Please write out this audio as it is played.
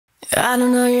I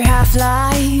don't know your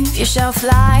half-life, your shelf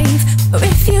life, or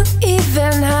if you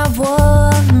even have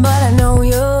one, but I know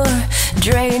you're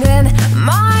draining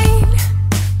mine.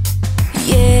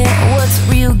 Yeah, what's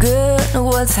real good,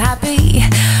 what's happy,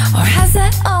 or has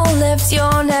that all left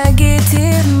your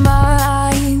negative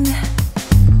mind?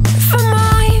 For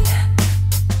mine.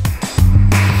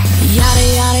 Yada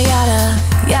yada yada,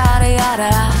 yada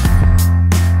yada.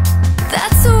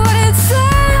 That's what it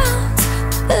sounds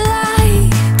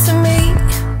like to me.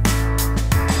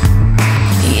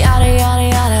 Yada yada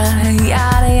yada,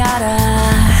 yada yada.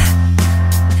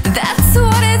 That's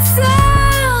what it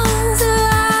sounds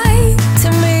like to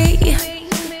me.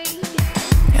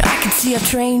 I can see I've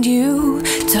trained you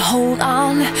to hold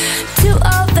on to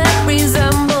all that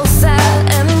resembles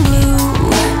sad and blue.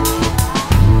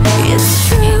 It's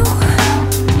true.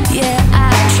 Yeah,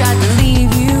 I tried to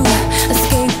leave you,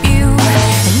 escape you,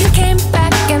 and you came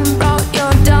back and brought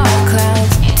your dark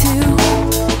clouds too.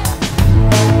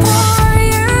 For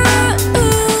you.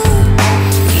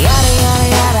 Yada yada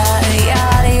yada,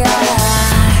 yada yada.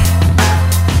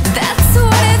 That's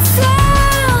what it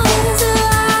sounds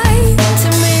like to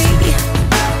me.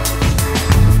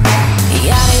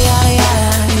 Yada yada yada,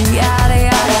 yada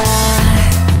yada.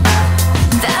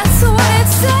 That's what it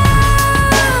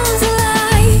sounds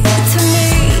like to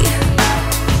me.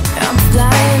 I'm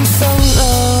flying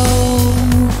solo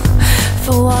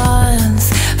for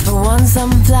once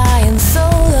I'm flying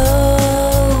solo.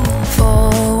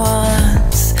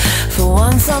 For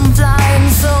once I'm flying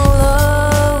solo.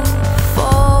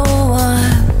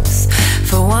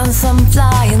 For once I'm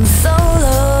flying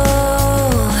solo.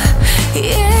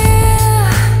 Yeah.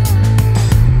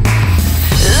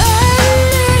 Let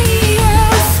me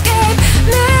escape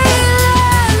me,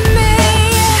 let me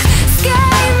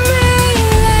escape me,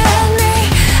 let me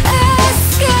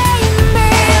escape me,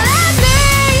 let me.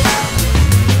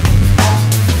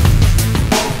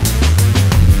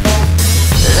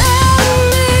 Let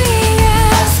me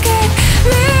escape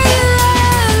me,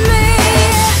 let me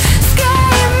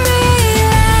escape me,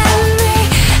 let me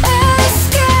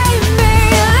escape me,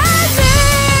 let me.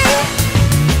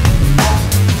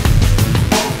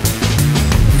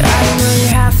 I don't know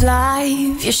your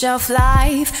half-life, your shelf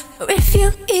life, or if you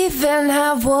even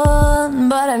have one,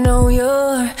 but I know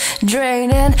you're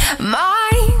draining my